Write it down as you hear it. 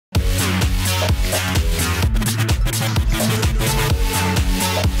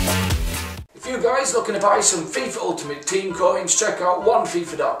guys, looking to buy some FIFA Ultimate Team coins, check out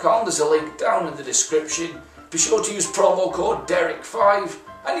onefifa.com, there's a link down in the description. Be sure to use promo code Derek5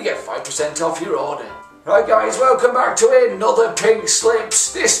 and you get 5% off your order. Right guys, welcome back to another Pink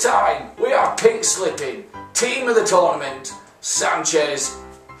Slips. This time we are pink slipping team of the tournament, Sanchez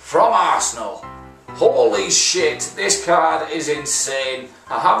from Arsenal. Holy shit, this card is insane.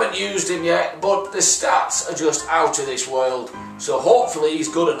 I haven't used him yet, but the stats are just out of this world. So hopefully he's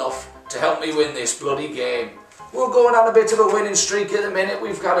good enough to help me win this bloody game. We're going on a bit of a winning streak at the minute.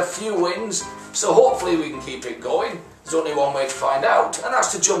 We've got a few wins, so hopefully we can keep it going. There's only one way to find out, and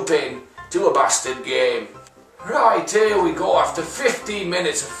that's to jump in to a bastard game. Right, here we go. After 15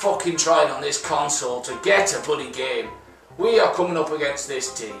 minutes of fucking trying on this console to get a bloody game, we are coming up against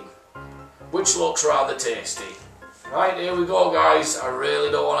this team, which looks rather tasty. Right, here we go guys. I really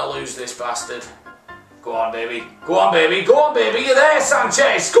don't want to lose this bastard. Go on baby, go on baby, go on baby, you're there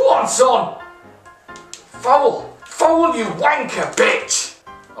Sanchez, go on son! Foul, foul you wanker bitch!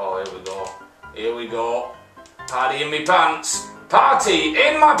 Oh here we go, party in me pants, party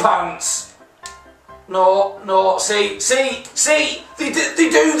in my pants! No, see, they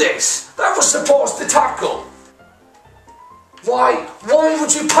do this, that was supposed to tackle. Why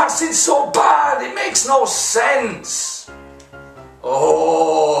would you pass it so bad? It makes no sense.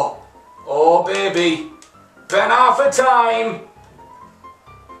 Oh baby. Ben Arthur time.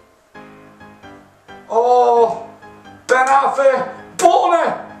 Oh, Ben Arthur.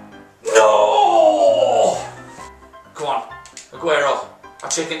 Borner. No. Come on, Aguero. I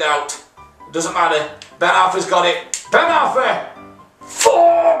chickened out. It doesn't matter. Ben Arthur's got it. Ben Arthur.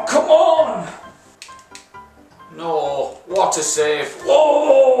 Oh, come on. No, what a save.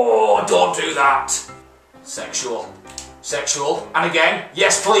 Whoa, don't do that. Sexual, and again,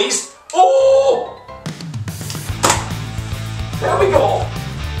 yes please. Oh! There we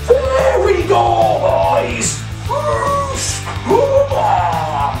go, boys.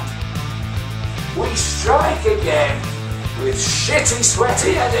 We strike again with shitty,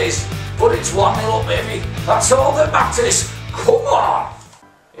 sweaty headers, but it's 1-0 up, baby. That's all that matters. Come on.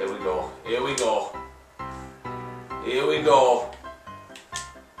 Here we go. Here we go.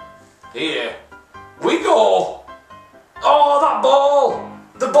 Oh, that ball!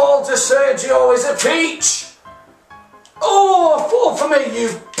 The ball to Sergio is a peach! Oh, fall for me,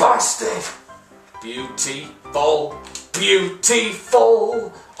 you bastard! Beautiful.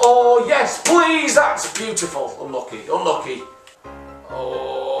 Oh, yes, please, that's beautiful. Unlucky.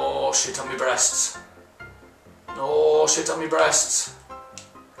 Oh, shit on me breasts. Oh, shit on me breasts.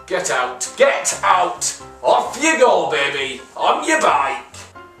 Get out. Off you go, baby, on your bike.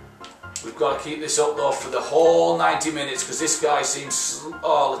 We've got to keep this up though for the whole 90 minutes because this guy seems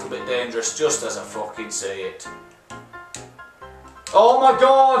a little bit dangerous, just as I fucking say it. Oh my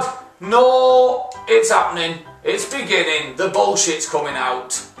god, no, it's happening, it's beginning, the bullshit's coming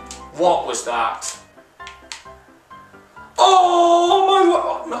out. What was that?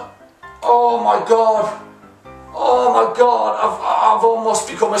 Oh my god, I've almost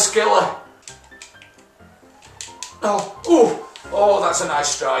become a skiller. Oh, that's a nice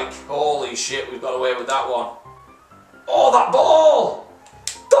strike. Holy shit, we've got away with that one. Oh, that ball!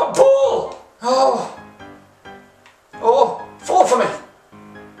 Oh, fall for me.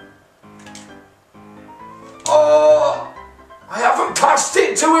 Oh, I haven't passed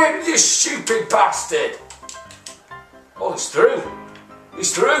it to him, you stupid bastard. Oh, he's through.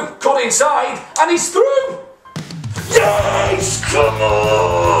 Cut inside, and he's through. Yes, come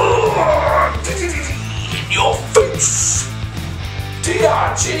on! In your face!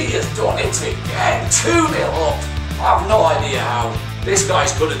 DRG has done it again, 2-0 up. I have no idea how. This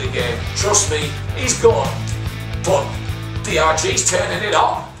guy's good at the game, trust me, he's good. But DRG's turning it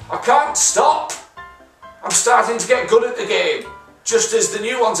on. I can't stop. I'm starting to get good at the game, just as the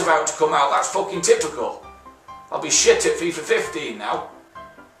new one's about to come out. That's fucking typical. I'll be shit at FIFA 15 now.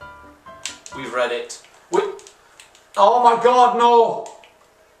 We've read it. Oh my god, no!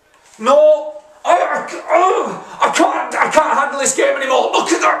 I can't handle this game anymore.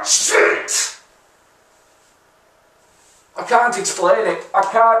 Look at that shit! I can't explain it. I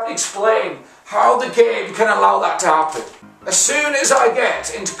can't explain how the game can allow that to happen. As soon as I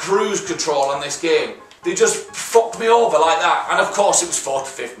get into cruise control on this game, they just fuck me over like that. And of course it was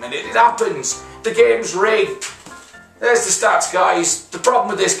 45th minute. It happens. The game's rigged. There's the stats, guys. The problem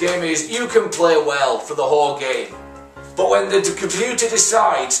with this game is you can play well for the whole game. But when the computer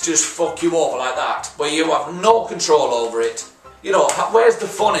decides to just fuck you over like that, where you have no control over it, you know, where's the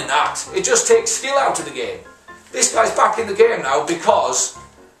fun in that? It just takes skill out of the game. This guy's back in the game now because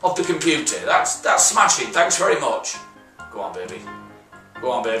of the computer. That's smashing. Thanks very much. Go on, baby.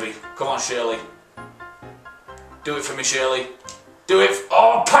 Come on, Shirley. Do it for me, Shirley. Do it.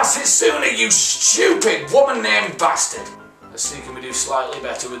 Oh, pass it sooner, you stupid woman-named bastard. Let's see, can we do slightly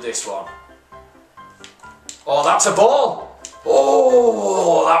better with this one? Oh, that's a ball.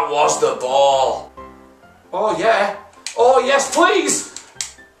 Oh, that was the ball. Oh, yeah. Oh, yes, please.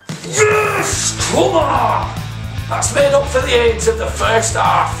 Yes! Come on! That's made up for the AIDS of the first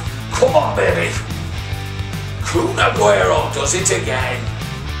half. Come on, baby. Kun Aguero does it again.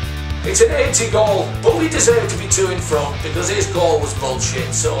 It's an 80 goal, but we deserve to be 2 in front because his goal was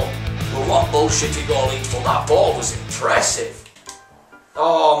bullshit, so we'll want bullshitty goal each, but that ball was impressive.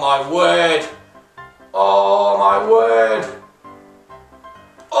 Oh my word. Oh my word.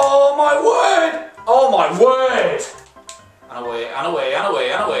 Oh my word. Oh my word. And away, and away, and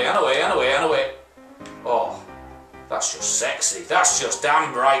away, and away, and away, and away, and away. Oh, that's just sexy. That's just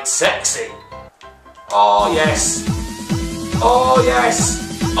damn right sexy. Oh yes. Oh yes.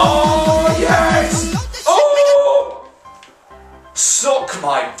 Oh yes. Oh! Suck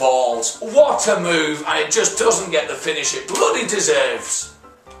my balls. What a move, and it just doesn't get the finish it bloody deserves.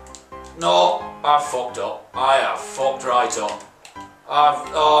 No, I've fucked up. I have fucked right up.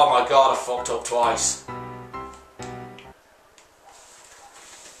 Oh my god, I fucked up twice.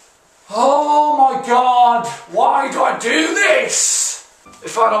 Oh my god, why do I do this?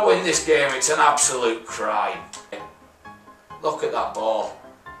 If I don't win this game, it's an absolute crime. Look at that ball.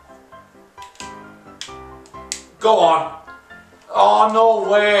 Go on. Oh, no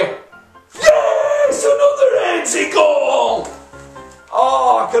way. Yes, another Aidsy goal.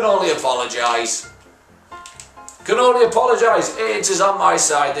 Oh, I can only apologise. Can only apologise. AIDS is on my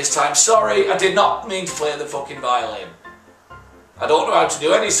side this time. Sorry, I did not mean to play the fucking violin. I don't know how to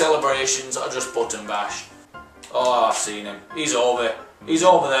do any celebrations, I just button bash. Oh, I've seen him. He's over. He's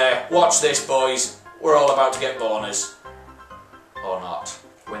over there. Watch this, boys. We're all about to get bonus. Or not.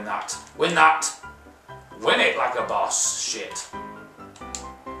 Win that. Win that. Win it like a boss. Shit.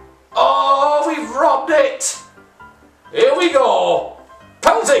 Oh, we've robbed it. Here we go.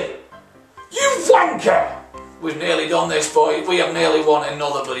 Penalty. You wanker. We've nearly done this, boy. We have nearly won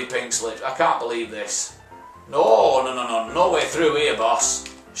another bloody pink slip. I can't believe this. No, no, no, no. No way through here, boss.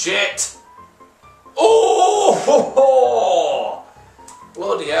 Shit. Oh, ho, ho.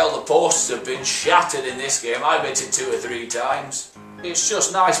 Bloody hell, the posts have been shattered in this game. I've hit it 2 or 3 times. It's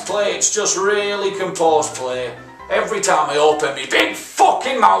just nice play. It's just really composed play. Every time I open my big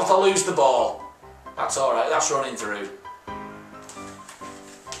fucking mouth, I lose the ball. That's alright. That's running through.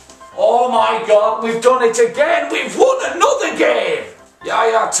 Oh my god, we've done it again. We've won another game.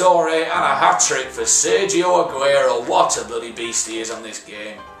 Yaya Toure and a hat-trick for Sergio Aguero. What a bloody beast he is on this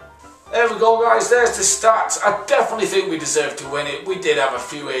game. There we go, guys, there's the stats. I definitely think we deserved to win it. We did have a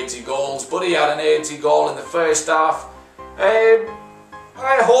few 80 goals, but he had an 80 goal in the first half.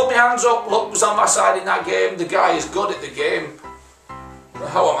 I hold my hands up. Luck was on my side in that game. The guy is good at the game.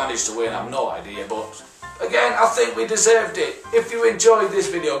 How I managed to win, I have no idea, but again, I think we deserved it. If you enjoyed this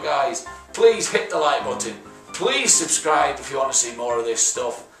video, guys, please hit the like button. Please subscribe if you want to see more of this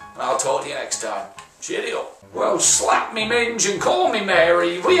stuff, and I'll talk to you next time. Cheerio. Well, slap me minge and call me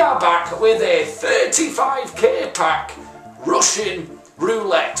Mary. We are back with a 35k pack Russian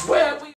roulette where we